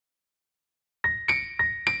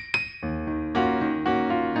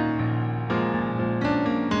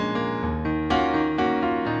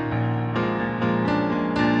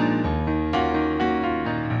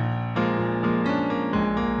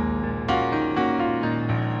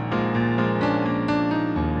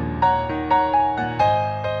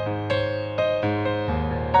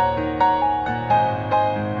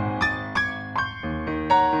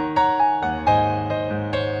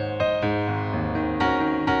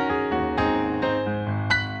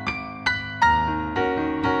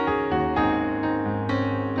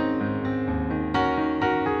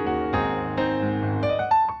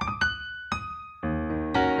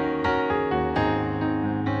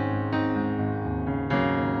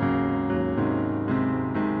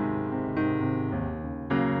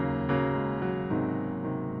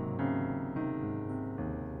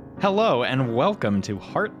Hello and welcome to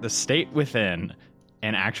Heart the State Within,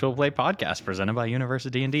 an actual play podcast presented by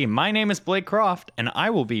Universal D&D. My name is Blake Croft, and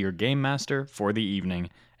I will be your game master for the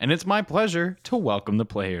evening. And it's my pleasure to welcome the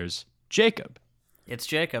players. Jacob. It's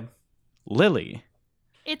Jacob. Lily.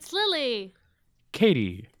 It's Lily.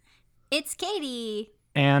 Katie. It's Katie.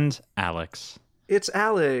 And Alex. It's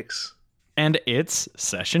Alex. And it's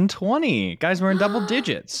session 20. Guys, we're in double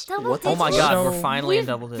digits. Oh my god, So- we're finally in We've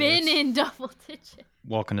double digits. been in double digits.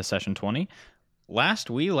 Welcome to session 20. Last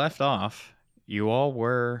we left off, you all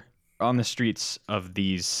were on the streets of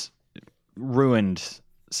these ruined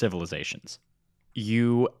civilizations.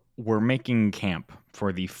 You were making camp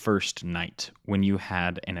for the first night when you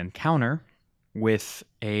had an encounter with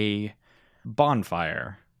a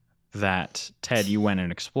bonfire that, Ted, you went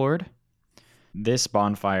and explored. This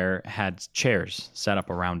bonfire had chairs set up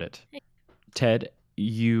around it. Ted,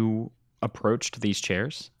 you approached these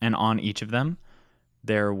chairs, and on each of them,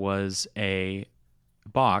 there was a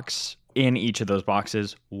box. In each of those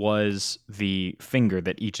boxes was the finger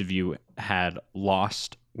that each of you had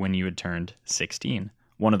lost when you had turned 16.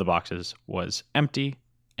 One of the boxes was empty,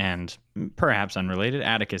 and perhaps unrelated,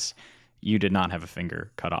 Atticus, you did not have a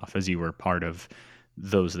finger cut off, as you were part of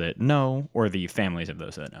those that know, or the families of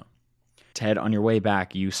those that know. Ted, on your way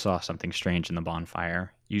back, you saw something strange in the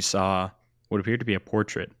bonfire. You saw what appeared to be a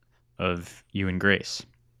portrait of you and Grace.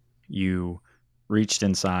 You reached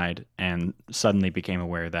inside and suddenly became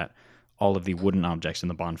aware that all of the wooden objects in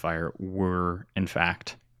the bonfire were, in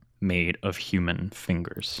fact, made of human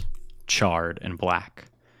fingers, charred and black,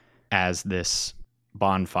 as this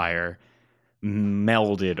bonfire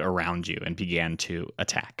melded around you and began to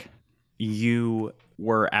attack. You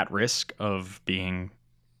were at risk of being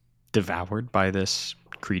devoured by this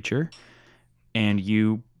creature, and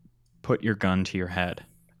you put your gun to your head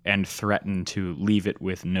and threatened to leave it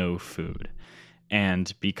with no food.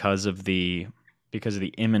 And because of the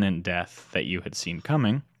imminent death that you had seen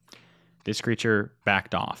coming, this creature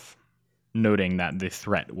backed off, noting that the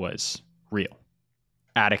threat was real.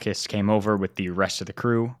 Atticus came over with the rest of the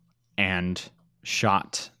crew and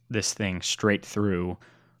shot this thing straight through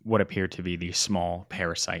what appeared to be the small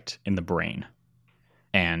parasite in the brain.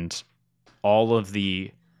 And all of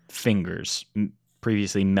the fingers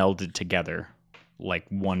previously melded together like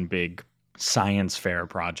one big science fair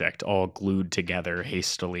project, all glued together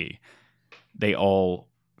hastily. They all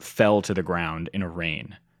fell to the ground in a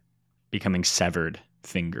rain, becoming severed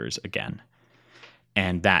fingers again.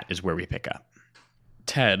 And that is where we pick up.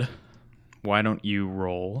 Ted, why don't you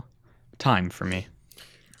roll time for me?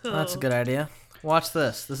 Oh, that's a good idea. Watch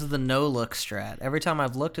this. This is the no-look strat. Every time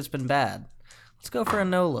I've looked, it's been bad. Let's go for a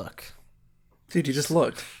no-look. Dude, you just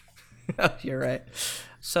looked. Oh, you're right.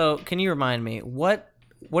 So, can you remind me, what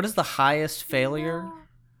is the highest failure?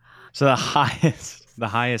 So the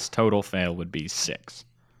highest total fail would be 6.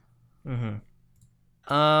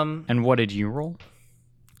 Mm-hmm. And what did you roll?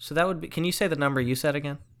 So that would be, can you say the number you said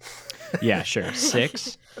again? Yeah, sure.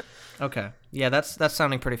 6. Okay. Yeah, that's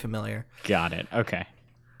sounding pretty familiar. Got it. Okay.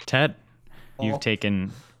 Ted, you've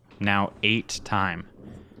taken now 8 time.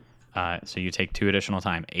 So you take 2 additional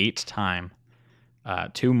time. 8 time.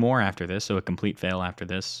 2 more after this, so a complete fail after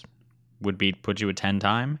this would be put you at 10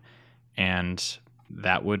 time, and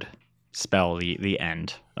that would spell the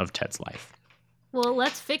end of Ted's life. Well,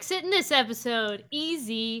 let's fix it in this episode.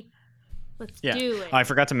 Easy. Let's do it. I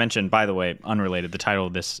forgot to mention, by the way, unrelated, the title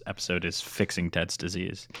of this episode is Fixing Ted's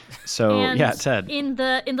Disease. So, And yeah, Ted. In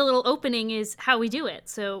the little opening is how we do it.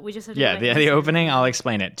 So we just have to Yeah, the opening, I'll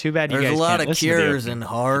explain it. Too bad you There's guys a lot can't of listen to the cures opening. in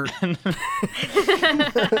heart.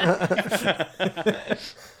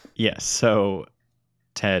 Yes, so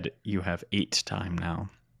Ted, you have 8 time now.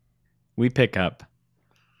 We pick up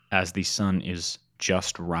as the sun is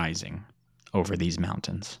just rising over these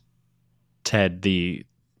mountains. Ted, the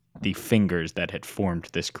fingers that had formed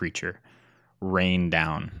this creature rain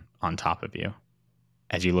down on top of you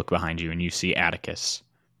as you look behind you and you see Atticus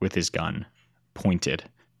with his gun pointed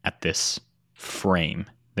at this frame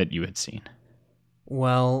that you had seen.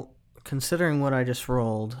 Well, considering what I just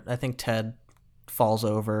rolled, I think Ted falls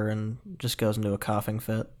over and just goes into a coughing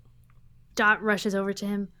fit. Dot rushes over to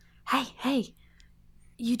him. Hey,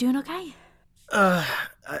 you doing okay?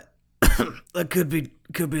 That could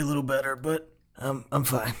be a little better, but I'm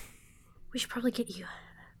fine. We should probably get you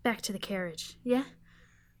back to the carriage. Yeah?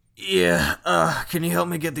 Yeah, can you help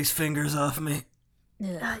me get these fingers off me?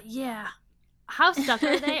 Yeah. How stuck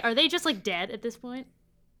are they? Are they just like dead at this point?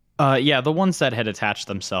 Yeah, the ones that had attached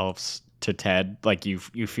themselves to Ted, like you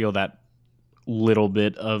feel that little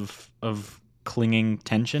bit of clinging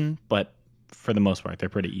tension, but for the most part, they're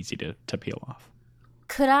pretty easy to peel off.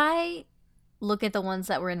 Could I look at the ones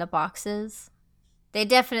that were in the boxes. They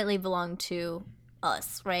definitely belong to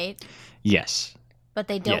us, right? Yes, But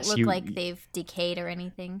they don't Yes, look you- like they've decayed or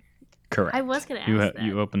anything. correct. I was gonna you ask that.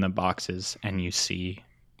 You open the boxes and you see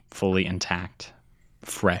fully intact,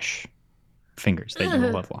 fresh fingers that you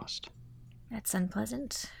will have lost. That's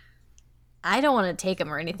unpleasant. I don't want to take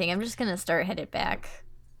them or anything. I'm just going to start headed back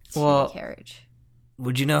to Well- the carriage.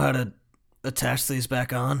 Would you know how to attach these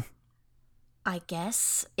back on? I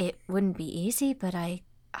guess it wouldn't be easy, but I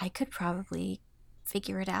could probably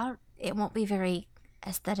figure it out. It won't be very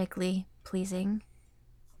aesthetically pleasing.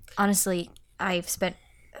 Honestly, I've spent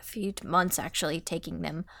a few months actually taking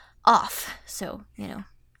them off. So,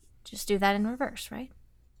 just do that in reverse, right?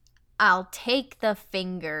 I'll take the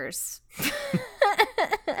fingers.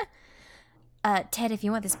 Ted, if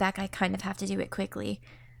you want this back, I kind of have to do it quickly.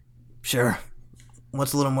 Sure.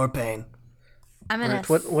 What's a little more pain? I'm gonna.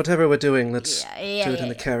 Alright, whatever we're doing, let's Yeah, do it in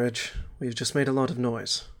yeah, the carriage. We've just made a lot of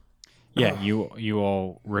noise. Yeah, you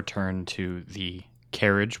all return to the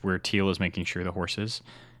carriage where Teal is making sure the horses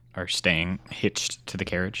are staying hitched to the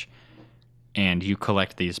carriage. And you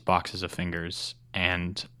collect these boxes of fingers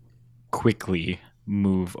and quickly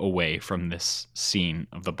move away from this scene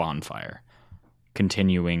of the bonfire,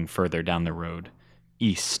 continuing further down the road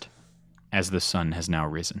east as the sun has now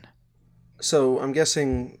risen. So I'm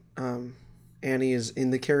guessing Annie is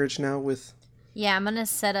in the carriage now with... Yeah, I'm gonna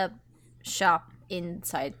set up shop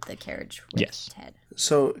inside the carriage with Yes. Ted.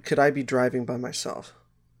 So could I be driving by myself?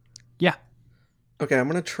 Yeah. Okay, I'm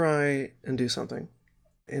going to try and do something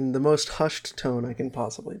in the most hushed tone I can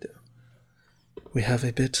possibly do. We have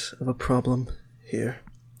a bit of a problem here,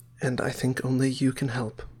 and I think only you can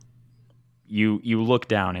help. You look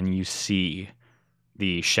down and you see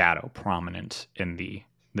the shadow prominent in the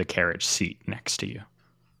carriage seat next to you.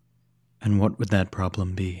 And what would that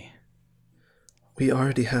problem be? We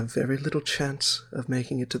already have very little chance of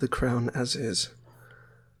making it to the crown as is.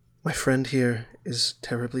 My friend here is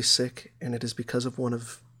terribly sick, and it is because of one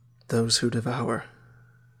of those who devour.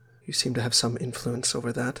 You seem to have some influence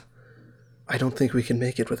over that. I don't think we can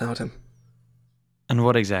make it without him. And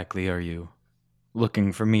what exactly are you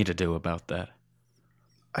looking for me to do about that?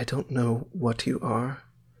 I don't know what you are.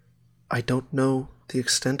 I don't know the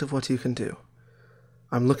extent of what you can do.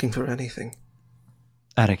 I'm looking for anything.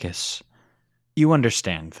 Atticus, you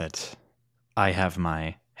understand that I have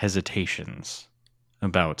my hesitations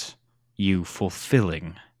about you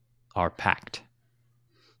fulfilling our pact.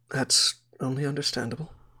 That's only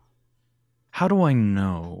understandable. How do I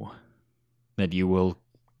know that you will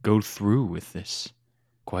go through with this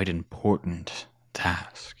quite important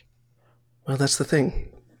task? Well, that's the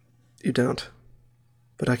thing. You don't.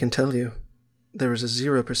 But I can tell you, there is a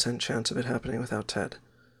 0% chance of it happening without Ted.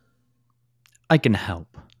 I can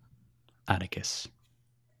help, Atticus.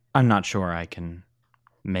 I'm not sure I can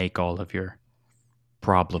make all of your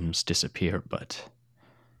problems disappear, but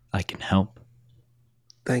I can help.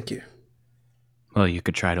 Thank you. Well, you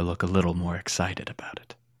could try to look a little more excited about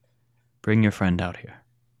it. Bring your friend out here.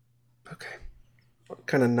 Okay.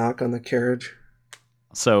 Kind of knock on the carriage.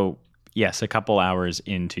 So, yes, a couple hours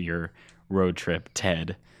into your road trip,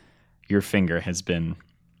 Ted, your finger has been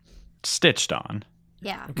stitched on.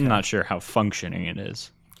 Yeah. I'm not sure how functioning it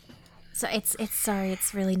is. So it's sorry,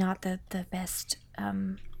 it's really not the best.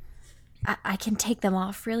 I can take them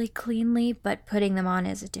off really cleanly, but putting them on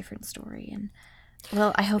is a different story. And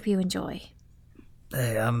well, I hope you enjoy.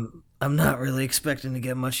 Hey, I'm not really expecting to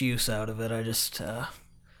get much use out of it. I just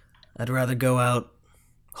I'd rather go out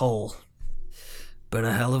whole. Been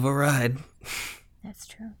a hell of a ride. That's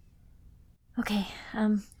true. Okay.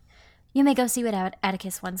 You may go see what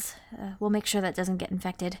Atticus wants. We'll make sure that doesn't get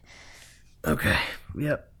infected. Okay.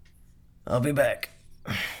 Yep. I'll be back.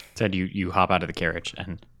 Ted, you hop out of the carriage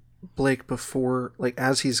and Blake, before,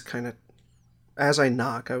 as I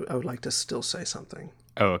knock, I would like to still say something.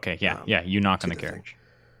 oh, okay, yeah, you knock on the do the thing. carriage.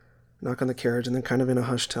 Knock on the carriage, and then kind of in a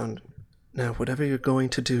hushed tone. Now, whatever you're going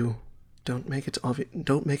to do, don't make it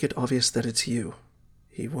obvious that it's you.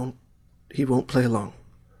 He won't play along.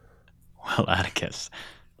 Well, Atticus,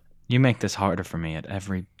 you make this harder for me at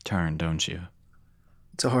every turn, don't you?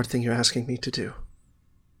 It's a hard thing you're asking me to do.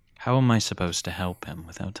 How am I supposed to help him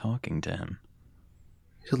without talking to him?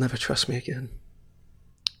 You'll never trust me again.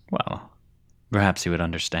 Well, perhaps he would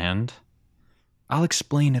understand. I'll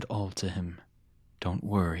explain it all to him. Don't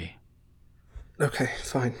worry. Okay,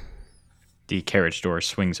 fine. The carriage door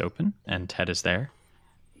swings open, and Ted is there.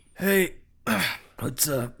 Hey, what's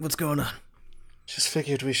going on? Just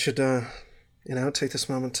figured we should, take this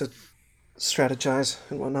moment to strategize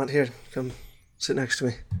and whatnot. Here, come sit next to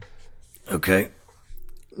me. Okay.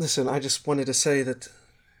 Listen, I just wanted to say that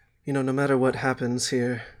no matter what happens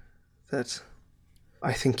here, that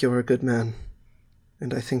I think you're a good man,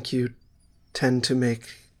 and I think you tend to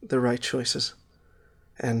make the right choices.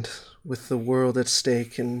 And with the world at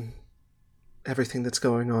stake and everything that's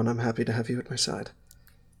going on, I'm happy to have you at my side.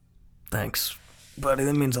 Thanks, buddy.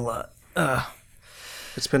 That means a lot.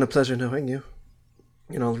 It's been a pleasure knowing you,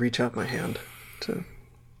 and I'll reach out my hand to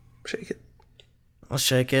shake it. I'll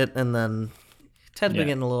shake it, and then Ted's Yeah. been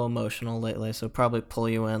getting a little emotional lately, so probably pull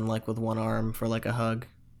you in like with one arm for like a hug.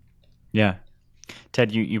 Yeah.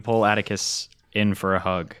 Ted, you pull Atticus in for a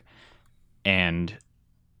hug, and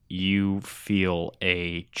you feel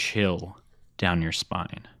a chill down your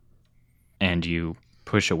spine, and you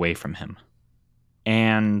push away from him.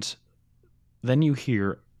 And then you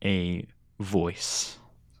hear a voice.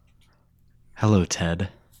 Hello, Ted.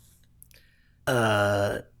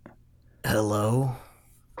 Hello?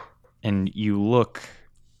 And you look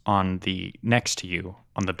on the next to you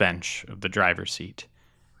on the bench of the driver's seat.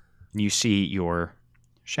 You see your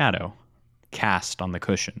shadow cast on the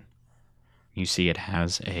cushion. You see it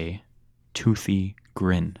has a toothy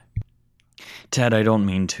grin. Ted, I don't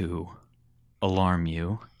mean to alarm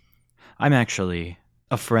you. I'm actually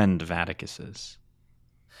a friend of Atticus's.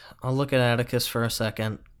 I'll look at Atticus for a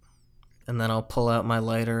second, and then I'll pull out my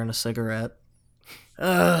lighter and a cigarette.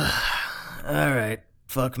 Alright.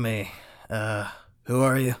 Fuck me. Who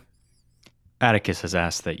are you? Atticus has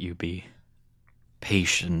asked that you be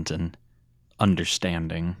patient and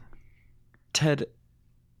understanding. Ted,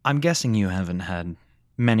 I'm guessing you haven't had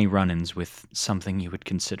many run-ins with something you would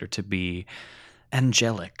consider to be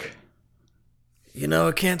angelic.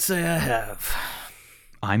 I can't say I have.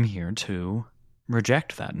 I'm here to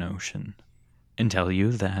reject that notion and tell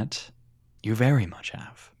you that you very much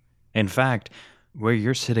have. In fact, where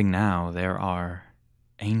you're sitting now, there are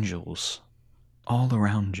angels all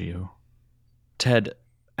around you. Ted,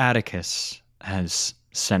 Atticus has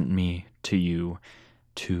sent me to you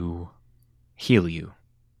to heal you,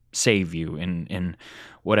 save you in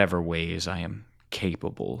whatever ways I am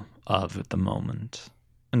capable of at the moment.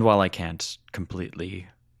 And while I can't completely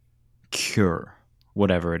cure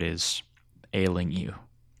whatever it is ailing you,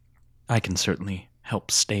 I can certainly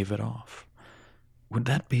help stave it off. Would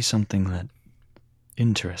that be something that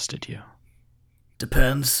interested you?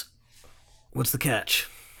 Depends. What's the catch?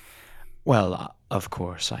 Well, of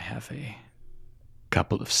course, I have a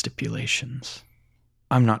couple of stipulations.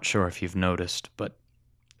 I'm not sure if you've noticed, but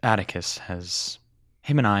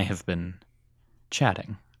him and I have been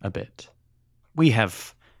chatting a bit. We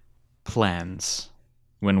have plans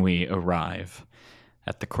when we arrive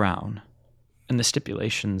at the Crown, and the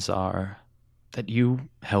stipulations are that you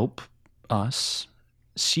help us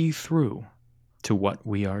see through to what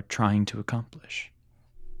we are trying to accomplish.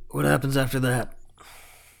 What happens after that?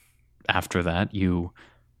 After that, you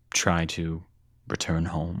try to return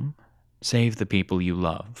home, save the people you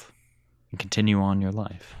love, and continue on your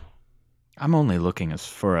life. I'm only looking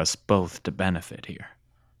for us both to benefit here.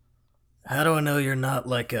 How do I know you're not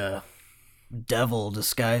like a devil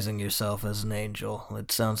disguising yourself as an angel?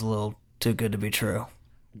 It sounds a little too good to be true.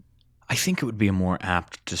 I think it would be a more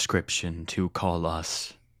apt description to call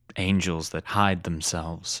us angels that hide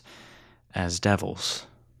themselves as devils.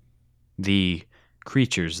 The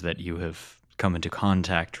creatures that you have come into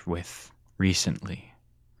contact with recently,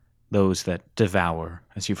 those that devour,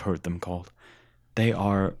 as you've heard them called, they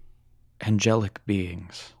are angelic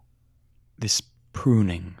beings. This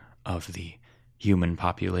pruning of the human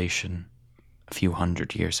population a few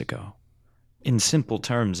hundred years ago. In simple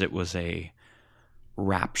terms, it was a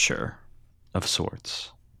rapture of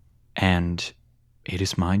sorts. And it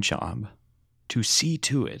is my job to see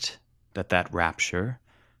to it that that rapture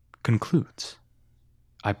concludes.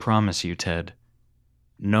 I promise you, Ted,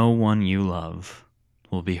 no one you love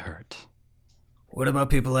will be hurt. What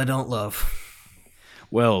about people I don't love?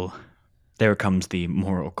 Well, there comes the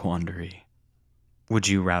moral quandary. Would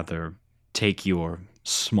you rather take your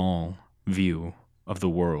small view of the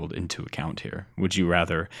world into account here? Would you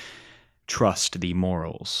rather trust the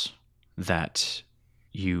morals that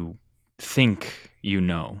you think you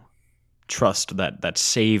know? Trust that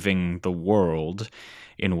saving the world,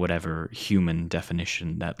 in whatever human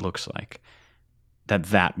definition that looks like,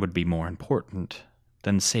 that would be more important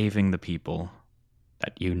than saving the people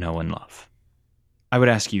that you know and love. I would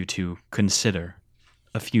ask you to consider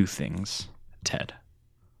a few things, Ted.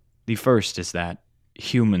 The first is that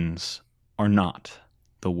humans are not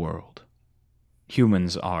the world.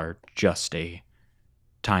 Humans are just a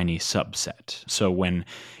tiny subset. So when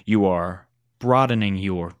you are broadening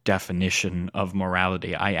your definition of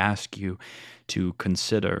morality, I ask you to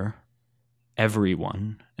consider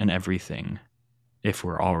everyone and everything if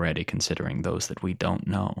we're already considering those that we don't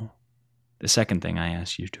know. The second thing I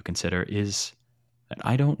ask you to consider is that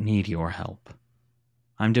I don't need your help.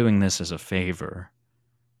 I'm doing this as a favor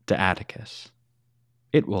to Atticus.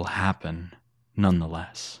 It will happen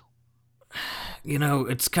nonetheless. You know,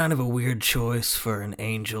 it's kind of a weird choice for an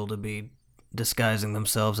angel to be disguising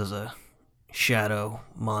themselves as a shadow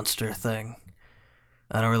monster thing.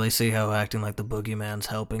 I don't really see how acting like the boogeyman's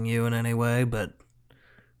helping you in any way, but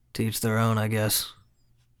to each their own, I guess.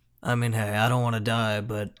 I mean, hey, I don't want to die,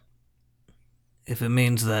 but if it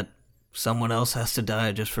means that someone else has to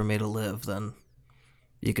die just for me to live, then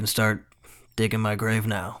you can start digging my grave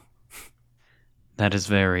now. That is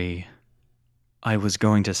very... I was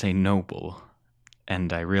going to say noble,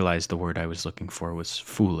 and I realized the word I was looking for was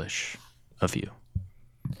foolish of you.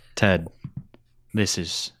 Ted, this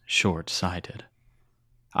is short-sighted.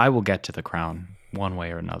 I will get to the crown one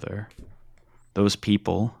way or another. Those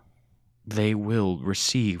people, they will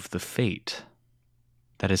receive the fate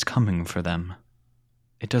that is coming for them.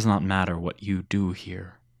 It does not matter what you do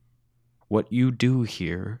here. What you do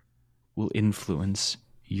here will influence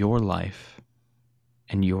your life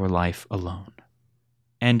and your life alone.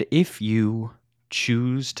 And if you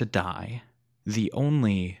choose to die, the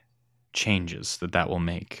only changes that will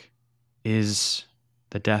make is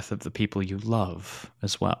the death of the people you love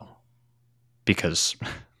as well. Because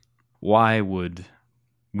why would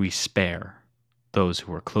we spare those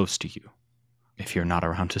who are close to you if you're not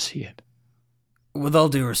around to see it? With all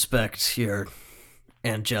due respect, your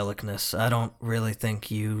angelicness, I don't really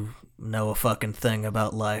think you know a fucking thing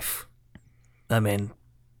about life. I mean,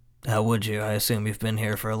 how would you? I assume you've been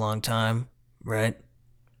here for a long time, right?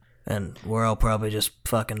 And we're all probably just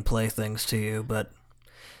fucking playthings to you, but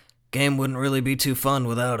game wouldn't really be too fun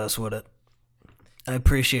without us, would it? I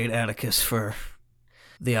appreciate Atticus for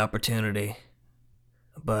the opportunity,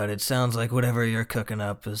 but it sounds like whatever you're cooking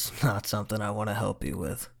up is not something I want to help you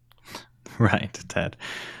with. Right, Ted.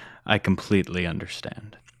 I completely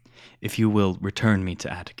understand. If you will return me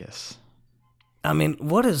to Atticus. I mean,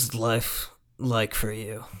 what is life like for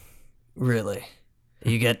you? Really?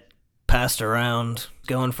 You get passed around,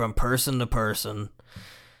 going from person to person,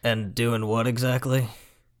 and doing what exactly?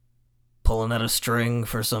 Pulling at a string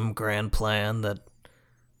for some grand plan that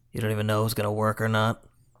you don't even know is going to work or not?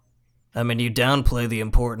 I mean, you downplay the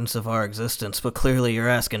importance of our existence, but clearly you're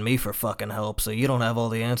asking me for fucking help, so you don't have all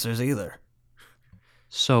the answers either.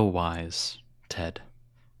 So wise, Ted.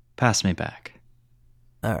 Pass me back.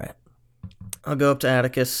 Alright. I'll go up to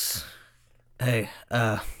Atticus. Hey,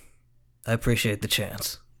 I appreciate the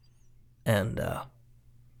chance. And,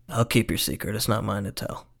 I'll keep your secret. It's not mine to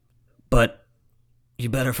tell. But you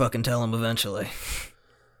better fucking tell him eventually.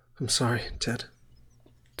 I'm sorry, Ted.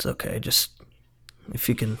 It's okay. Just, if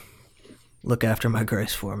you can look after my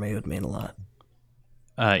grace for me, it would mean a lot.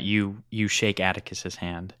 You shake Atticus's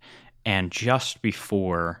hand, and just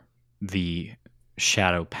before the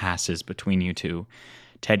shadow passes between you two,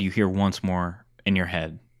 Ted, you hear once more in your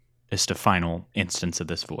head just a final instance of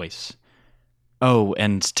this voice. Oh,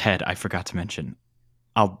 and Ted, I forgot to mention,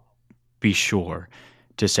 I'll be sure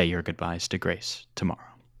to say your goodbyes to Grace tomorrow.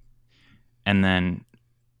 And then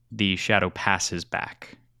the shadow passes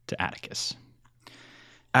back to Atticus.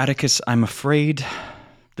 Atticus, I'm afraid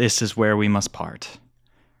this is where we must part.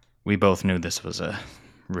 We both knew this was a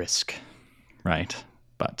risk, right?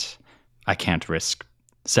 But I can't risk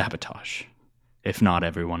sabotage if not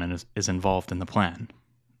everyone is involved in the plan.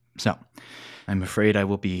 So, I'm afraid I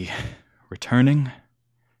will be returning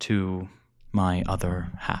to my other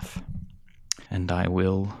half. And I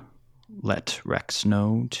will let Rex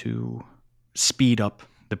know to speed up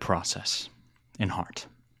the process in heart.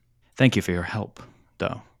 Thank you for your help,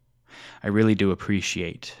 though. I really do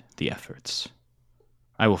appreciate the efforts.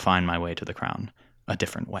 I will find my way to the crown a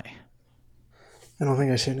different way. I don't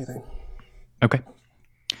think I see anything. Okay.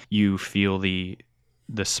 You feel the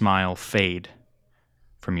smile fade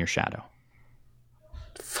from your shadow.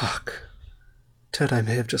 Fuck. Ted, I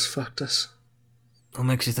may have just fucked us. What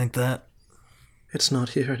makes you think that? It's not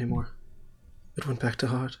here anymore. It went back to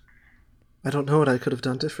Heart. I don't know what I could have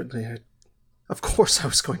done differently. Of course I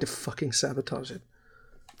was going to fucking sabotage it.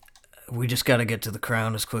 We just gotta get to the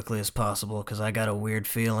crown as quickly as possible, because I got a weird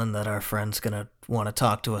feeling that our friend's gonna want to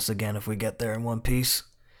talk to us again if we get there in one piece.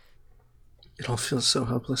 It all feels so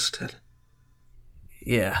helpless, Ted.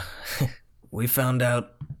 Yeah. We found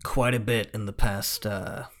out quite a bit in the past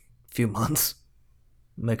few months.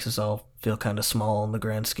 Makes us all feel kind of small in the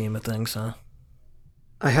grand scheme of things, huh?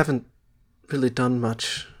 I haven't really done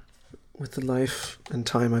much with the life and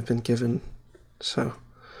time I've been given, so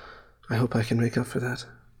I hope I can make up for that.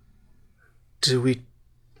 Do we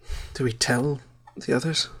tell the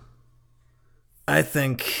others? I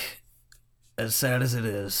think, as sad as it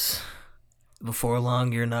is, before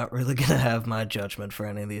long you're not really gonna have my judgment for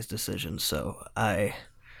any of these decisions, so I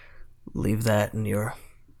leave that in your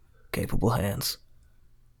capable hands.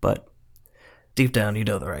 But deep down, you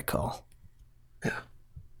know the right call. Yeah.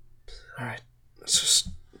 Alright, let's just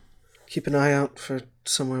keep an eye out for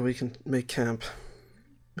somewhere we can make camp.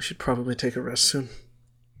 We should probably take a rest soon.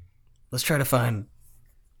 Let's try to find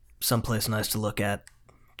someplace nice to look at,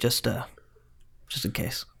 just in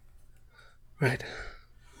case. Right.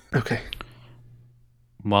 Okay.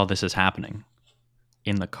 While this is happening,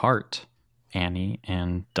 in the cart, Annie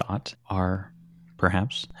and Dot are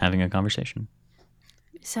perhaps having a conversation.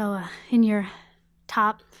 So, in your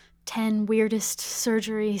top 10 weirdest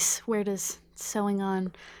surgeries, where does sewing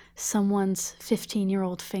on someone's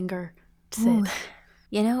 15-year-old finger sit? Ooh.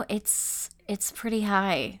 You know, it's pretty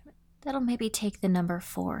high. That'll maybe take the number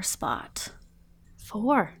 4 spot.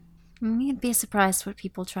 4? You'd be surprised what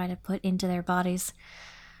people try to put into their bodies.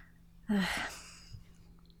 I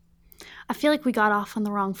feel like we got off on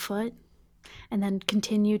the wrong foot and then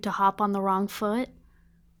continued to hop on the wrong foot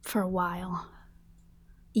for a while.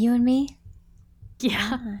 You and me?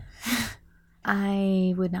 Yeah.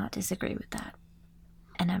 I would not disagree with that.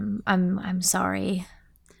 And I'm sorry.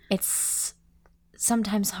 It's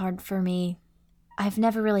sometimes hard for me. I've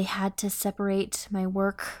never really had to separate my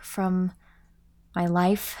work from my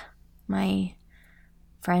life, my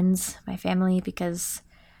friends, my family, because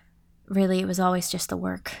really it was always just the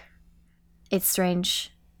work. It's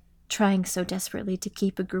strange trying so desperately to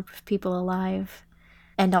keep a group of people alive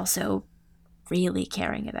and also really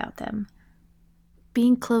caring about them.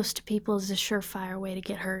 Being close to people is a surefire way to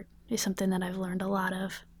get hurt, is something that I've learned a lot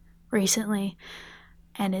of recently.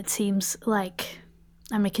 And it seems like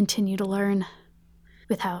I'm going to continue to learn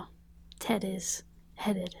with how Ted is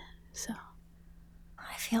headed, so.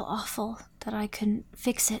 I feel awful that I couldn't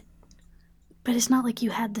fix it. But it's not like you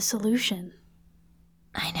had the solution.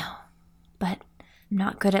 I know, but I'm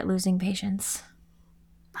not good at losing patience.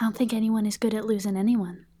 I don't think anyone is good at losing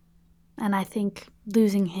anyone. And I think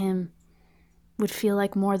losing him would feel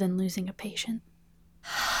like more than losing a patient.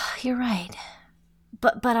 You're right.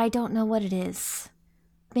 But I don't know what it is.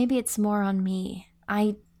 Maybe it's more on me.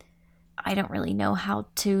 I don't really know how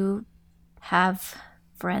to have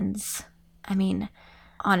friends. I mean,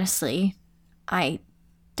 honestly, I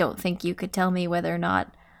don't think you could tell me whether or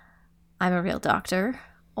not I'm a real doctor,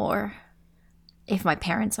 or if my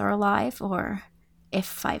parents are alive, or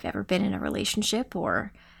if I've ever been in a relationship,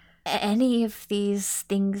 or any of these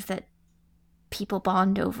things that people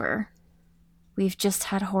bond over. We've just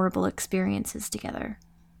had horrible experiences together.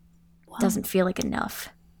 Well, Doesn't feel like enough.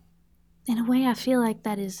 in a way, I feel like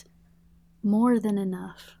that is more than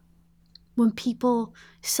enough. When people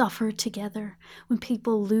suffer together, when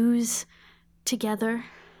people lose together,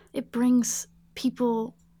 it brings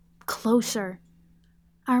people closer.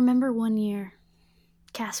 I remember one year,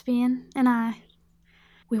 Caspian and I,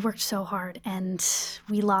 we worked so hard and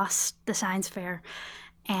we lost the science fair.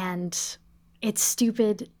 And it's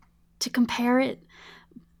stupid to compare it,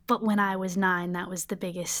 but when I was 9, that was the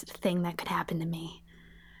biggest thing that could happen to me.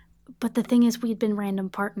 But the thing is, we'd been random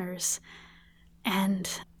partners, and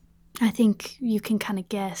I think you can kind of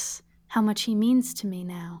guess how much he means to me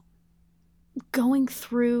now. Going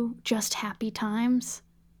through just happy times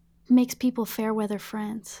makes people fair weather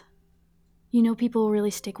friends. You know, people will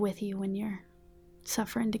really stick with you when you're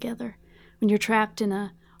suffering together, when you're trapped in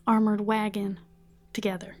a armored wagon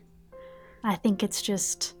together. I think it's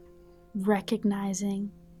just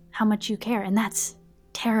recognizing how much you care, and that's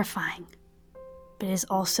terrifying, but it is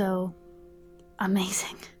also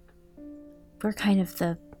amazing. We're kind of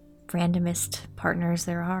the randomest partners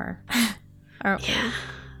there are, aren't we? Yeah.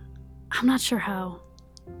 I'm not sure how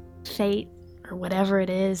fate or whatever it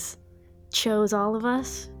is chose all of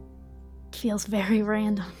us. It feels very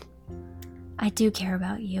random. I do care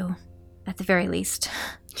about you, at the very least.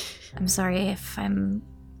 I'm sorry if I'm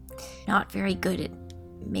not very good at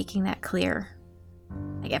making that clear.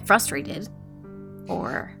 I get frustrated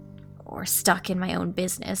or stuck in my own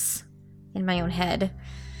business, in my own head,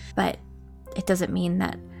 but it doesn't mean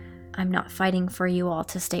that I'm not fighting for you all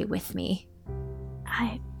to stay with me.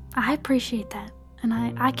 I appreciate that, and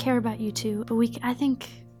I care about you too, but I think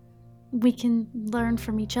we can learn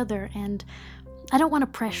from each other, and I don't want to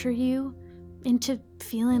pressure you into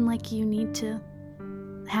feeling like you need to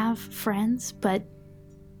have friends, but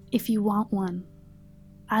if you want one,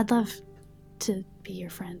 I'd love to be your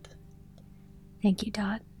friend. Thank you,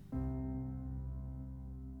 Dot.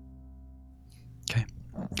 Okay.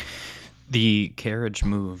 The carriage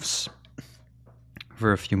moves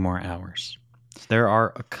for a few more hours. there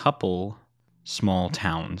are a couple small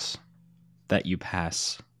towns that you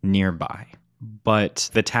pass nearby, but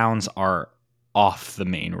the towns are off the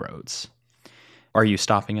main roads. Are you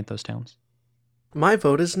stopping at those towns? My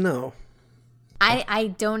vote is no.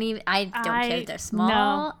 I don't care if they're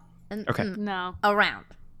small. Okay. No. Around.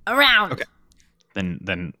 Okay.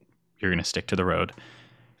 Then you're going to stick to the road.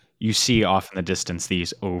 You see off in the distance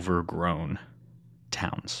these overgrown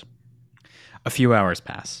towns. A few hours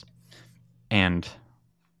pass. And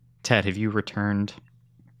Ted, have you returned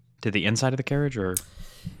to the inside of the carriage or?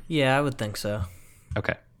 Yeah, I would think so.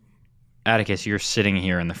 Okay. Atticus, you're sitting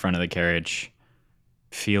here in the front of the carriage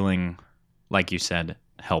feeling, like you said,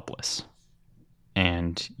 helpless.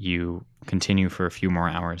 And you continue for a few more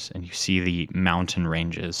hours and you see the mountain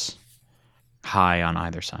ranges high on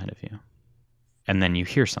either side of you. And then you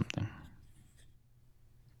hear something.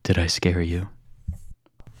 Did I scare you?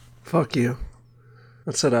 Fuck you.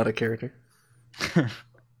 That's so out of character.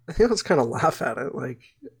 I think let's kind of laugh at it, like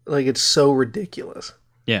it's so ridiculous.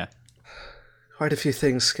 Yeah. Quite a few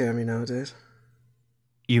things scare me nowadays.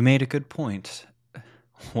 You made a good point.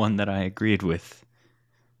 One that I agreed with.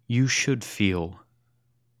 You should feel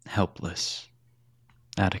helpless,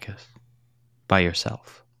 Atticus, by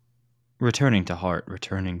yourself. Returning to Hart,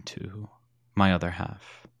 returning to my other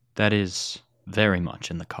half, that is very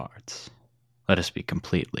much in the cards. Let us be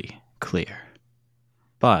completely clear.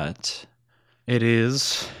 But it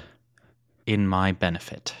is in my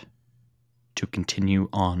benefit to continue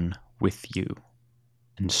on with you.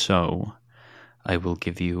 And so I will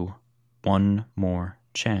give you one more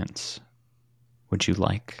chance. Would you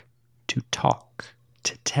like to talk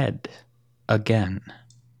to Ted again?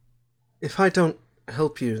 If I don't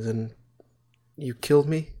help you, then you killed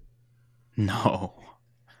me? No.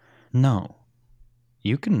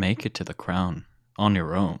 You can make it to the crown on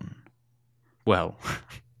your own. Well,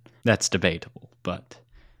 that's debatable, but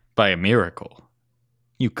by a miracle,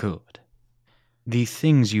 you could. The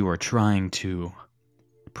things you are trying to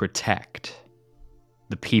protect,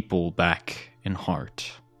 the people back in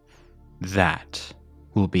Hart, that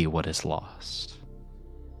will be what is lost.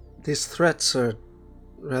 These threats are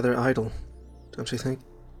rather idle, don't you think?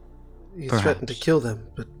 You Perhaps. threaten to kill them,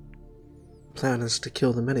 but the plan is to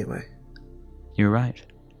kill them anyway. You're right.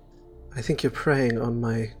 I think you're preying on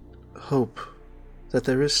my hope that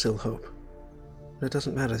there is still hope. But it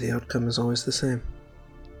doesn't matter, the outcome is always the same.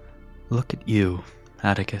 Look at you,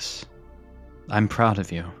 Atticus. I'm proud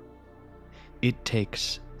of you. It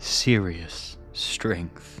takes serious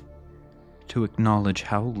strength to acknowledge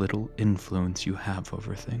how little influence you have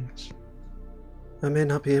over things. I may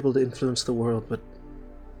not be able to influence the world, but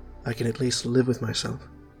I can at least live with myself.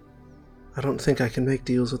 I don't think I can make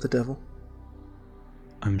deals with the devil.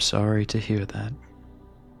 I'm sorry to hear that.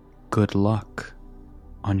 Good luck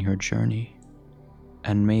on your journey.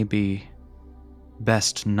 And maybe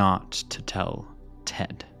best not to tell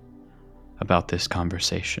Ted about this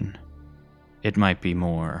conversation. It might be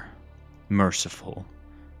more merciful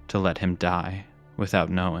to let him die without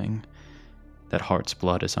knowing that Hart's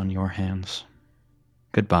blood is on your hands.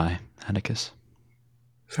 Goodbye, Atticus.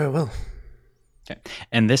 Farewell. Okay.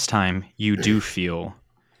 And this time, you do feel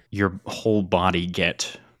your whole body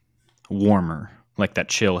get warmer, like that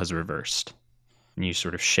chill has reversed. And you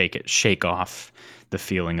sort of shake off the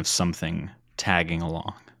feeling of something tagging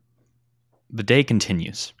along. The day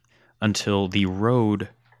continues until the road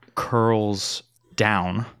curls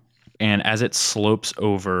down, and as it slopes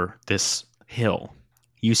over this hill,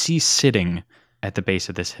 you see sitting at the base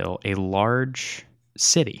of this hill a large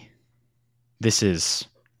city. This is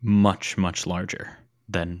much, much larger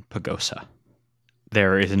than Pagosa.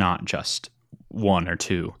 There is not just one or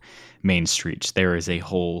two main streets. There is a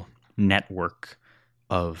whole network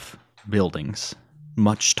of buildings,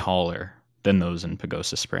 much taller than those in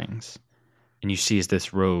Pagosa Springs. And you see as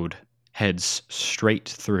this road heads straight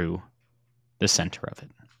through the center of it.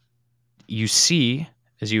 You see,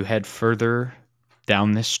 as you head further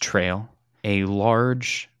down this trail, a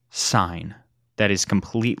large sign that is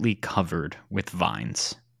completely covered with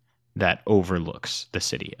vines that overlooks the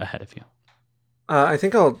city ahead of you. I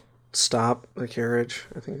think I'll stop the carriage.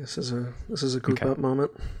 I think this is a group up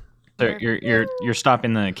moment. So you're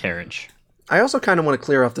stopping the carriage. I also kind of want to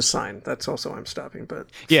clear off the sign. That's also why I'm stopping, but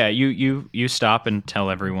Yeah, you stop and tell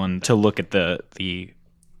everyone to look at the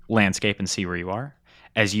landscape and see where you are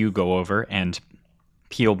as you go over and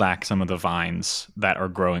peel back some of the vines that are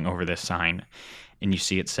growing over this sign, and you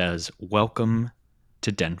see it says, "Welcome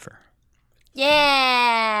to Denver."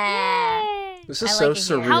 Yeah. this is I so like it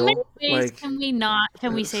here. surreal. How many ways like,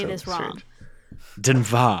 can we it's say so this wrong? strange.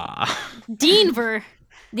 Denver. Denver.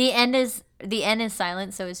 The end is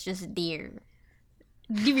silent, so it's just deer.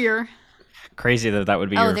 Give your. Crazy that would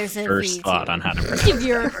be Oh, your there's a first V, thought too. on how to pronounce. Give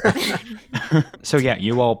your. So yeah,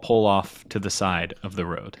 you all pull off to the side of the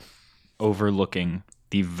road, overlooking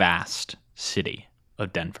the vast city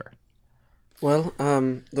of Denver. Well,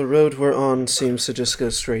 the road we're on seems to just go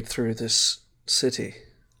straight through this city.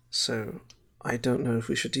 So I don't know if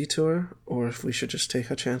we should detour or if we should just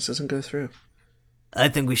take our chances and go through. I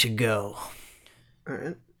think we should go. All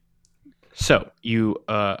right. So you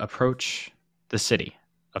approach the city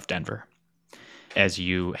of Denver as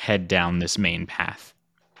you head down this main path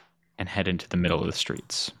and head into the middle of the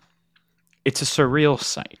streets. It's a surreal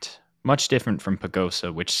sight, much different from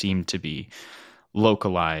Pagosa, which seemed to be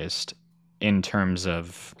localized in terms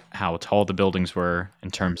of how tall the buildings were, in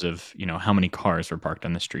terms of, how many cars were parked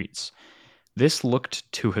on the streets. This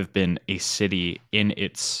looked to have been a city in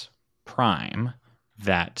its prime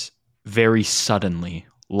that very suddenly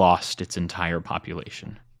lost its entire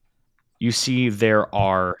population. You see there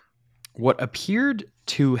are what appeared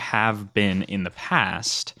to have been in the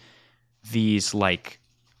past these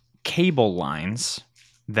cable lines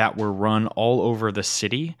that were run all over the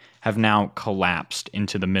city have now collapsed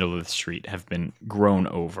into the middle of the street, have been grown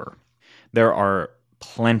over. There are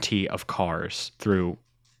plenty of cars through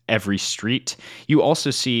every street. You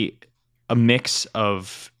also see a mix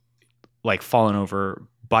of fallen over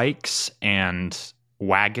bikes and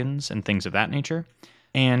wagons and things of that nature.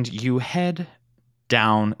 And you head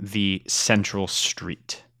down the central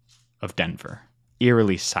street of Denver,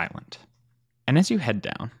 eerily silent. And as you head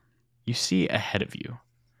down, you see ahead of you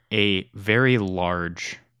a very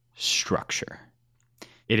large structure.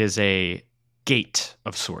 It is a gate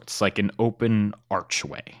of sorts, like an open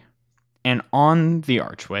archway. And on the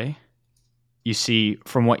archway, you see,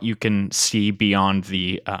 from what you can see beyond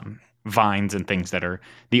the vines and things that are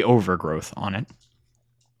the overgrowth on it,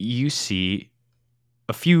 you see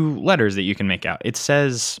a few letters that you can make out. It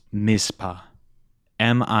says Mizpah,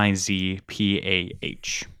 Mizpah.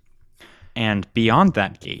 And beyond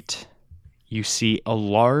that gate, you see a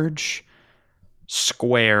large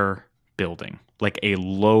square building, like a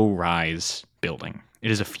low-rise building.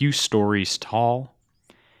 It is a few stories tall,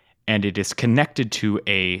 and it is connected to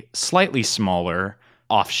a slightly smaller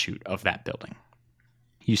offshoot of that building.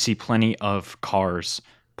 You see plenty of cars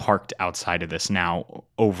parked outside of this, now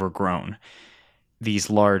overgrown. These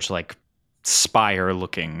large,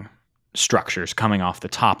 spire-looking structures coming off the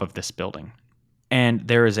top of this building. And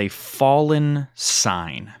there is a fallen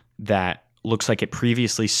sign that looks like it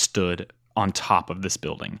previously stood on top of this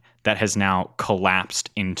building that has now collapsed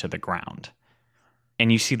into the ground.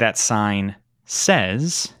 And you see that sign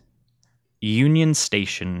says Union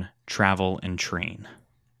Station Travel and Train.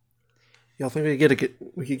 Y'all think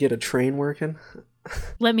we could get a train working?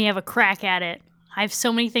 Let me have a crack at it. I have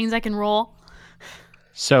so many things I can roll.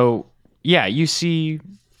 So, yeah, you see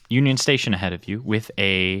Union Station ahead of you with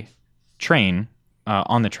a train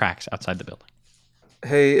on the tracks outside the building.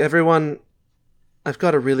 Hey, everyone. I've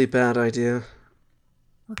got a really bad idea.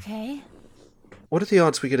 Okay. What are the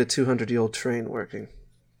odds we get a 200-year-old train working?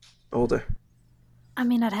 Older. I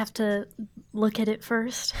mean, I'd have to look at it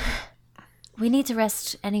first. We need to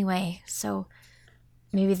rest anyway, so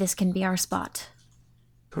maybe this can be our spot.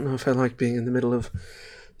 I don't know if I like being in the middle of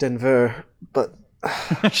Denver, but...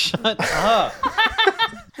 Shut up!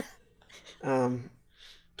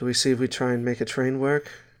 Do we see if we try and make a train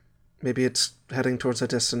work? Maybe it's heading towards our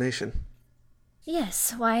destination.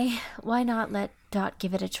 Yes, why not let Dot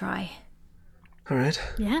give it a try? All right.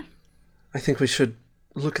 Yeah. I think we should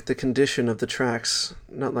look at the condition of the tracks.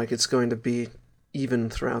 Not like it's going to be even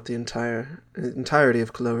throughout the entirety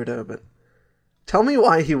of Colorado, but tell me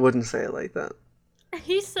why he wouldn't say it like that.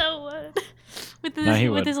 He so would. With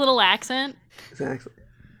would. his little accent. Exactly.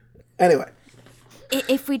 Anyway.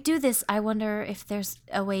 If we do this, I wonder if there's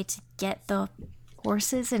a way to get the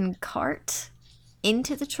horses and cart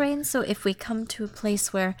into the train, so if we come to a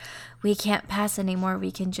place where we can't pass anymore,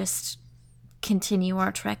 we can just continue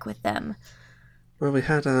our trek with them. Well, we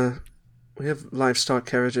have livestock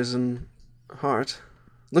carriages and Hart.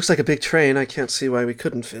 Looks like a big train. I can't see why we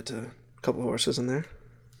couldn't fit a couple horses in there.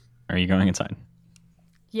 Are you going inside?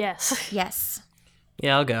 Yes. Yes.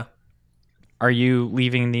 Yeah, I'll go. Are you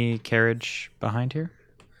leaving the carriage behind here?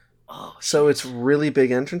 So it's really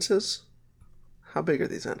big entrances? How big are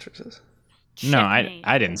these entrances? No, Checkmate.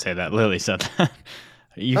 I didn't say that. Lily said that.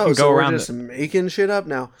 You Oh, can so go we're around. just making shit up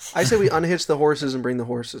now. I say we unhitch the horses and bring the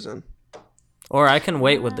horses in. Or I can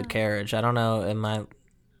wait with the carriage. I don't know. Am I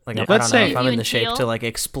I Let's don't know say- if I'm You in the and shape Teal? to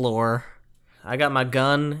explore. I got my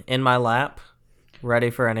gun in my lap, ready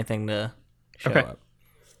for anything to show Okay. up.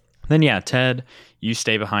 Then yeah, Ted, you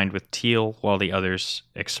stay behind with Teal while the others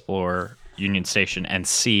explore Union Station and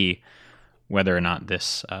see whether or not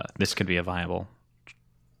this could be a viable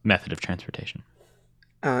method of transportation.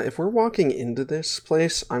 If we're walking into this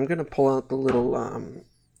place, I'm going to pull out the little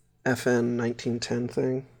FN 1910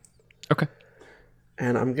 thing. Okay.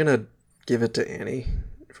 And I'm going to give it to Annie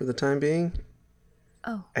for the time being.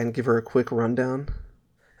 Oh. And give her a quick rundown.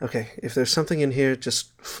 Okay, if there's something in here,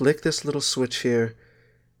 just flick this little switch here,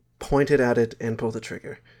 point it at it, and pull the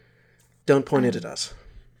trigger. Don't point it at us.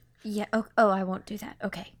 Yeah. Oh, I won't do that.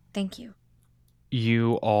 Okay. Thank you.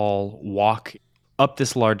 You all walk up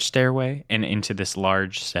this large stairway and into this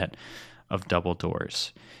large set of double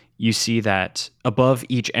doors. You see that above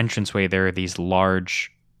each entranceway there are these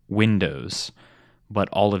large windows, but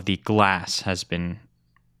all of the glass has been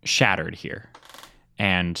shattered here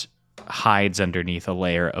and hides underneath a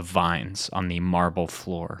layer of vines on the marble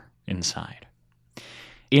floor inside.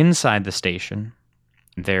 Inside the station,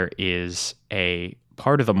 there is a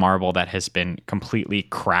part of the marble that has been completely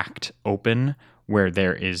cracked open, where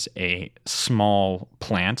there is a small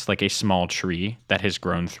plant, like a small tree, that has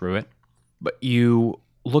grown through it. But you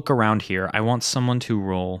look around here. I want someone to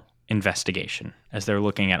roll investigation as they're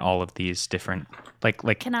looking at all of these different, like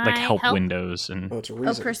help windows and. Oh, it's a Oh,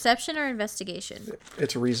 reason. perception or investigation?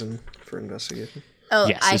 It's a reason for investigation. Oh,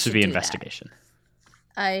 Yes, I this should would be do investigation.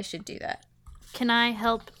 That. I should do that. Can I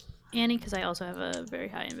help Annie? Because I also have a very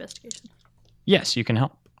high investigation. Yes, you can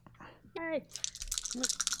help. All right.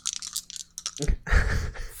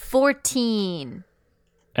 14.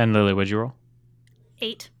 And Lily, what'd you roll?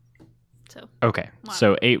 8. So Okay, Wow.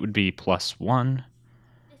 so 8 would be +1,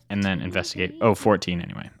 and then investigate. Oh, 14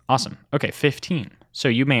 anyway. Awesome. Okay, 15. So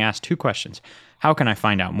you may ask 2 questions. How can I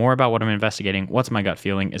find out more about what I'm investigating? What's my gut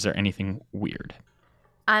feeling? Is there anything weird?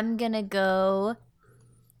 I'm going to go.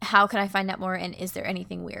 How can I find out more? And is there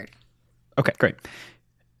anything weird? Okay, great.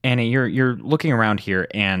 Annie, you're looking around here,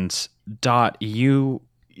 and Dot,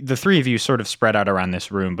 the 3 of you sort of spread out around this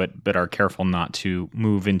room, but are careful not to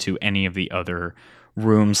move into any of the other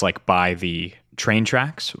rooms, like by the train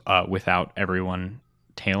tracks, without everyone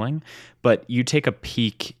tailing. But you take a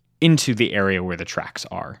peek into the area where the tracks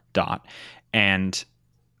are, Dot, and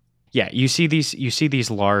yeah, you see these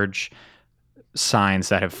large signs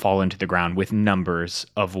that have fallen to the ground with numbers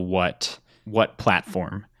of what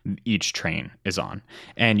platform each train is on.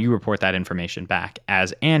 And you report that information back.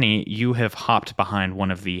 As Annie, you have hopped behind one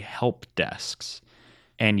of the help desks,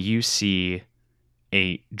 and you see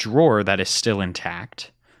a drawer that is still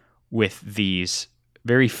intact with these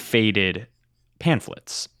very faded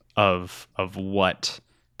pamphlets of what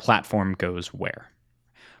platform goes where.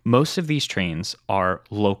 Most of these trains are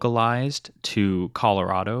localized to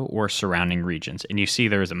Colorado or surrounding regions, and you see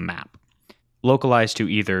there is a map localized to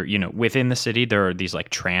either, within the city, there are these like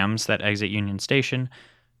trams that exit Union Station,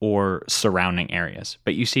 or surrounding areas.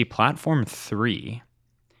 But you see platform 3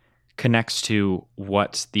 connects to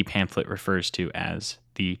what the pamphlet refers to as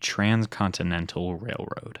the Transcontinental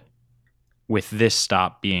Railroad, with this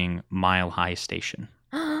stop being Mile High Station.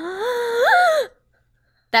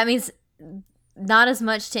 That means not as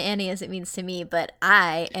much to Annie as it means to me, but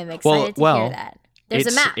I am excited to hear that. There's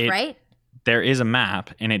a map, right? There is a map,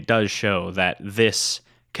 and it does show that this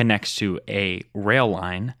connects to a rail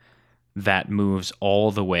line that moves all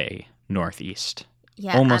the way northeast.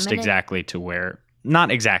 Yeah, almost exactly to where, not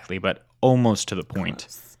exactly, but almost to the point.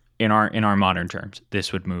 Close. In our modern terms,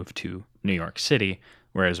 this would move to New York City,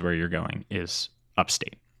 whereas where you're going is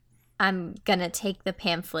upstate. I'm gonna take the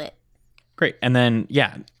pamphlet. Great. And then,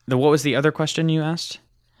 what was the other question you asked?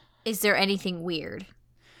 Is there anything weird?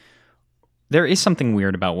 There is something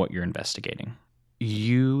weird about what you're investigating.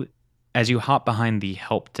 As you hop behind the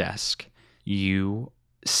help desk, you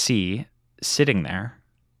see sitting there,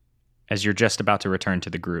 as you're just about to return to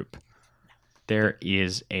the group, there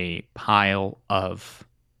is a pile of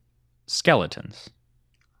skeletons,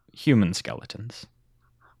 human skeletons.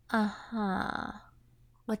 Uh-huh.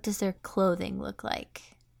 What does their clothing look like?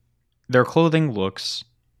 Their clothing looks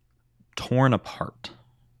torn apart.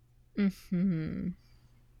 Mm-hmm.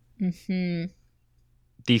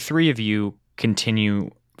 The 3 of you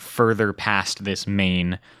continue further past this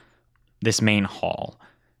main hall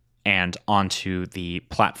and onto the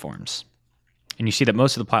platforms. And you see that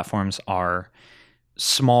most of the platforms are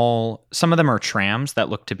small. Some of them are trams that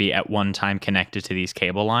look to be at one time connected to these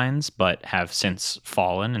cable lines, but have since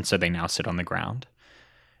fallen, and so they now sit on the ground.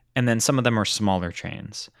 And then some of them are smaller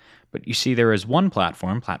trains. But you see there is one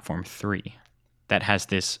platform, platform 3, that has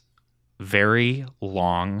this very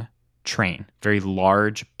long train, very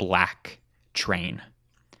large black train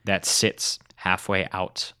that sits halfway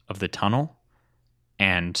out of the tunnel,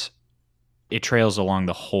 and it trails along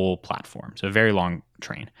the whole platform. So a very long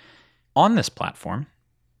train. On this platform,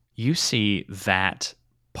 you see that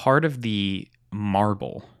part of the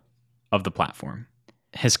marble of the platform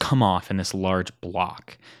has come off in this large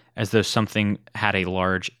block, as though something had a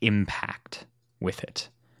large impact with it.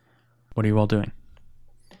 What are you all doing?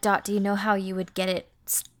 Dot, do you know how you would get it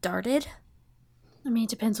started? I mean, it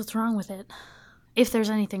depends what's wrong with it. If there's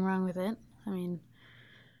anything wrong with it. I mean,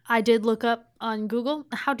 I did look up on Google,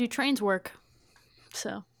 how do trains work?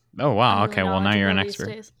 So. Oh, wow. I'm Okay, really well, now you're an knowledgeable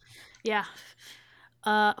expert. these days.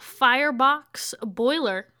 Yeah. Firebox,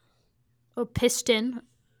 boiler, a piston,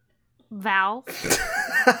 valve.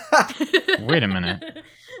 Wait a minute.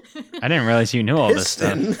 I didn't realize you knew all this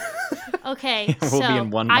Piston. stuff. Okay, We'll so be in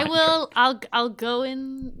one I mind will. I'll go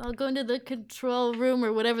into the control room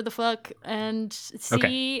or whatever the fuck and see.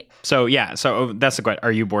 Okay. So, yeah. So, that's the question.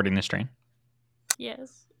 Are you boarding this train?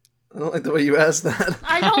 Yes. I don't like the way you asked that.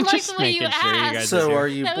 I don't like Just the way you making sure you asked. guys So are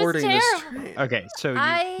you That was boarding this terrible. train? Okay. So,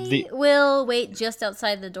 I will wait just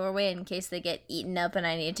outside the doorway in case they get eaten up and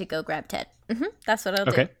I need to go grab Ted. That's what I'll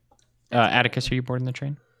do. okay. Atticus, are you boarding the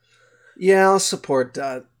train? Yeah, I'll support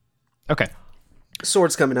Dot. Okay.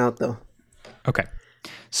 Sword's coming out, though. Okay.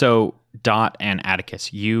 So Dot and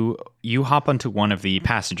Atticus, you hop onto one of the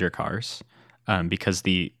passenger cars because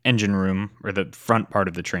the engine room or the front part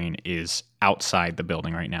of the train is outside the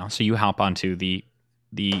building right now. So you hop onto the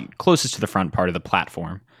closest to the front part of the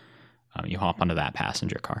platform. You hop onto that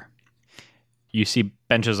passenger car. You see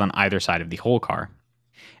benches on either side of the whole car,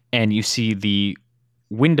 and you see the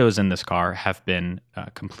windows in this car have been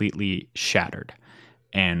completely shattered,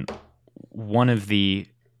 and one of the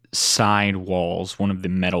side walls, one of the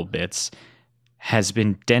metal bits, has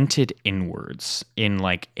been dented inwards in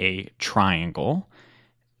like a triangle,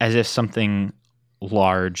 as if something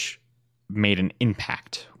large made an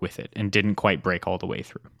impact with it and didn't quite break all the way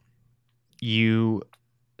through. You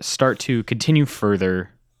start to continue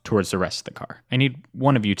further towards the rest of the car. I need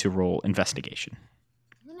one of you to roll investigation.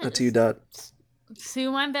 Not to you, Dot.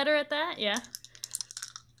 Assume I'm better at that. Yeah.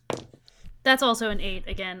 That's also an 8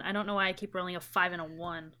 again. I don't know why I keep rolling a 5 and a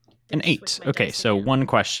 1. An They 8. switch my Okay, dice so again. one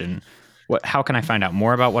question. How can I find out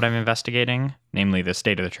more about what I'm investigating, namely the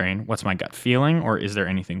state of the train? What's my gut feeling, or is there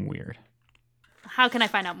anything weird? How can I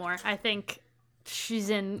find out more? I think she's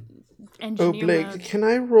in Oh, engineer Blake, mode. can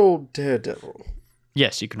I roll Daredevil?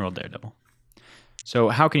 Yes, you can roll Daredevil. So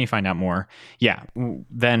how can you find out more? Yeah,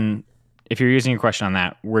 then if you're using a question on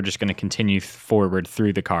that, we're just going to continue forward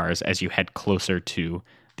through the cars as you head closer to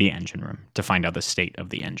the engine room to find out the state of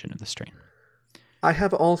the engine of this train. I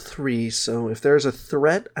have all three, so if there's a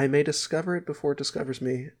threat, I may discover it before it discovers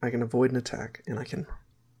me. I can avoid an attack, and I can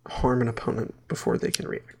harm an opponent before they can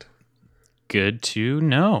react. Good to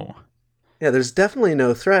know. Yeah, there's definitely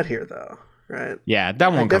no threat here, though, right? Yeah, that I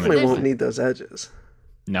won't come definitely into won't play. need those edges.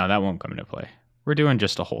 No, that won't come into play. We're doing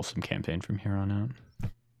just a wholesome campaign from here on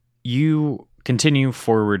out. You continue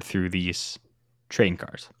forward through these train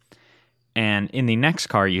cars. And in the next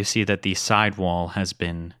car, you see that the side wall has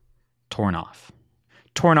been torn off.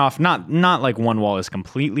 Torn off, not like one wall is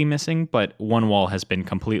completely missing, but one wall has been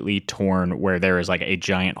completely torn where there is like a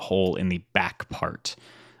giant hole in the back part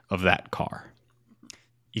of that car.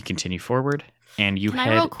 You continue forward and you Can I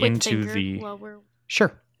roll head quick into thinker the... while we're...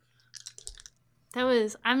 Sure.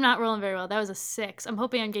 I'm not rolling very well. That was a 6. I'm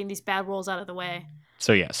hoping I'm getting these bad rolls out of the way.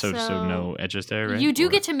 So yeah, so So no edges there, right? You do Or-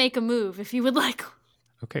 get to make a move if you would like.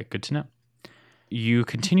 Okay, good to know. You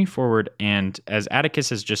continue forward, and as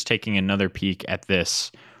Atticus is just taking another peek at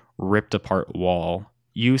this ripped apart wall,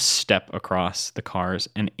 you step across the cars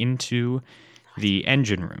and into the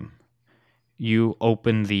engine room. You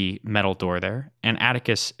open the metal door there, and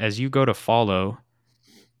Atticus, as you go to follow,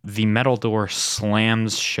 the metal door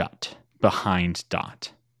slams shut behind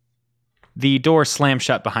Dot. The door slams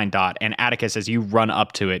shut behind Dot, and Atticus, as you run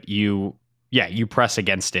up to it, you press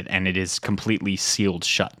against it, and it is completely sealed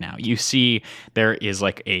shut now. You see there is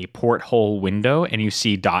like a porthole window, and you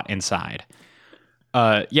see Dot inside.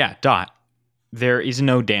 Dot, there is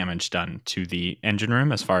no damage done to the engine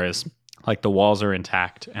room as far as like the walls are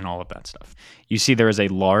intact and all of that stuff. You see there is a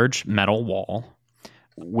large metal wall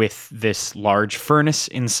with this large furnace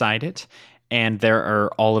inside it, and there are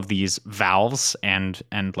all of these valves and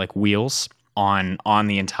like wheels on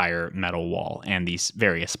the entire metal wall, and these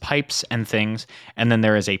various pipes and things. And then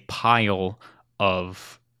there is a pile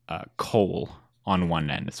of coal on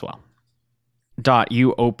one end as well. Dot,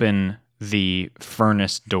 you open the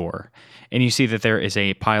furnace door, and you see that there is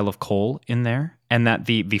a pile of coal in there, and that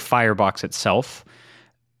the firebox itself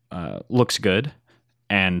looks good,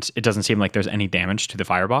 and it doesn't seem like there's any damage to the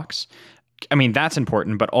firebox. I mean, that's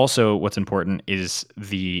important, but also what's important is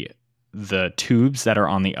the tubes that are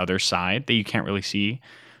on the other side that you can't really see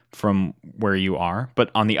from where you are,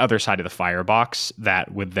 but on the other side of the firebox,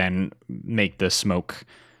 that would then make the smoke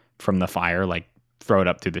from the fire, like throw it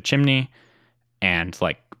up through the chimney and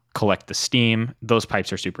like collect the steam. Those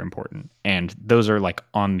pipes are super important. And those are like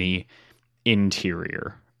on the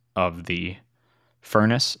interior of the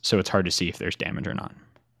furnace, so it's hard to see if there's damage or not.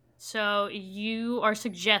 So you are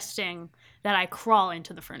suggesting that I crawl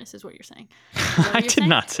into the furnace, is what you're saying? Is that what I you're did saying?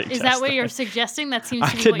 not suggest Is that what you're suggesting? That seems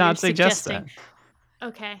to I be did what not you're suggest suggesting.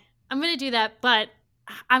 Okay, I'm going to do that, but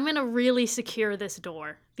I'm going to really secure this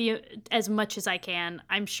door as much as I can.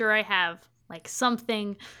 I'm sure I have like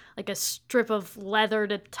something, like a strip of leather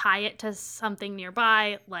to tie it to something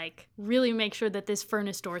nearby, like really make sure that this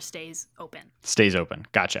furnace door stays open. Stays open.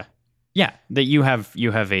 Gotcha. Yeah, that you have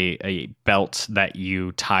a belt that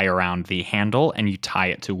you tie around the handle and you tie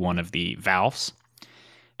it to one of the valves,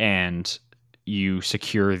 and you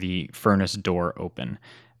secure the furnace door open.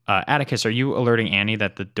 Atticus, are you alerting Annie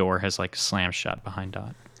that the door has like slammed shut behind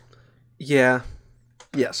Dot? Yeah.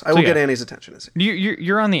 Yes, I will get Annie's attention.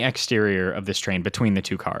 You're on the exterior of this train between the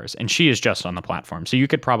two cars, and she is just on the platform. So you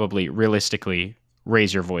could probably realistically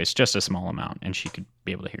raise your voice just a small amount, and she could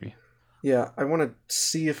be able to hear you. Yeah, I want to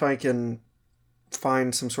see if I can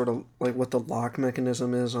find some sort of, like, what the lock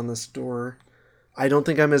mechanism is on this door. I don't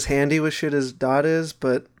think I'm as handy with shit as Dot is,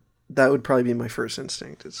 but that would probably be my first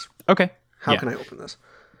instinct is, okay, how can I open this?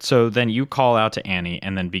 So then you call out to Annie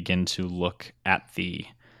and then begin to look at the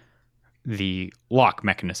lock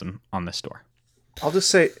mechanism on this door. I'll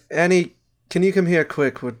just say, Annie, can you come here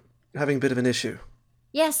quick? We're having a bit of an issue.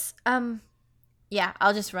 Yes, yeah,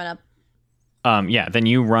 I'll just run up. Then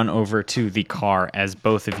you run over to the car as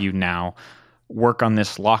both of you now work on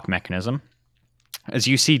this lock mechanism. As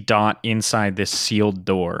you see Dot inside this sealed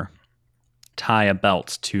door, tie a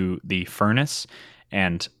belt to the furnace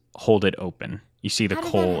and hold it open. You see the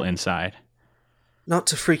coal inside. Not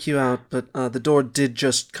to freak you out, but the door did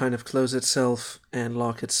just kind of close itself and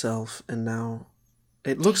lock itself, and now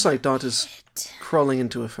it looks like Dot is crawling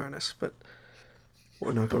into a furnace, but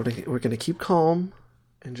we're going to keep calm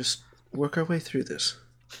and just work our way through this.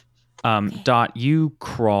 Dot, you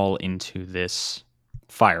crawl into this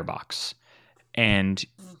firebox, and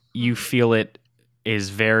you feel it is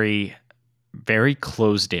very, very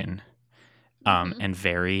closed in, and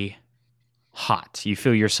very hot. You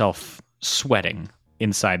feel yourself sweating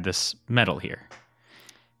inside this metal here.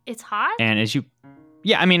 It's hot? And as you...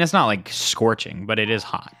 Yeah, I mean, it's not like scorching, but it is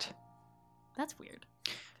hot. That's weird.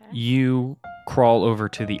 Okay. You crawl over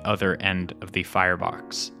to the other end of the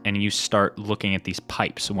firebox, and you start looking at these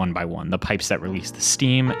pipes one by one. The pipes that release the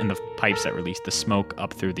steam and the pipes that release the smoke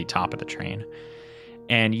up through the top of the train.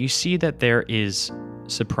 And you see that there is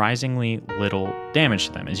surprisingly little damage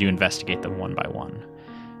to them as you investigate them one by one.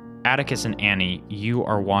 Atticus and Annie, you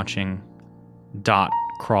are watching Dot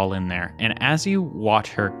crawl in there, and as you watch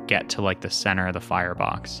her get to like the center of the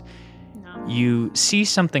firebox, you see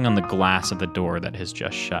something on the glass of the door that has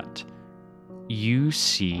just shut. You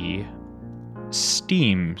see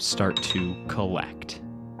steam start to collect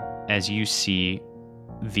as you see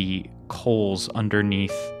the coals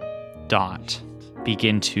underneath Dot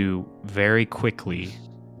begin to very quickly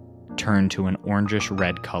turn to an orangish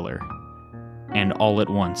red color. And all at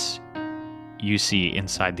once, you see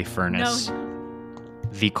inside the furnace,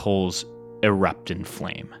 the coals erupt in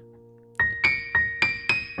flame.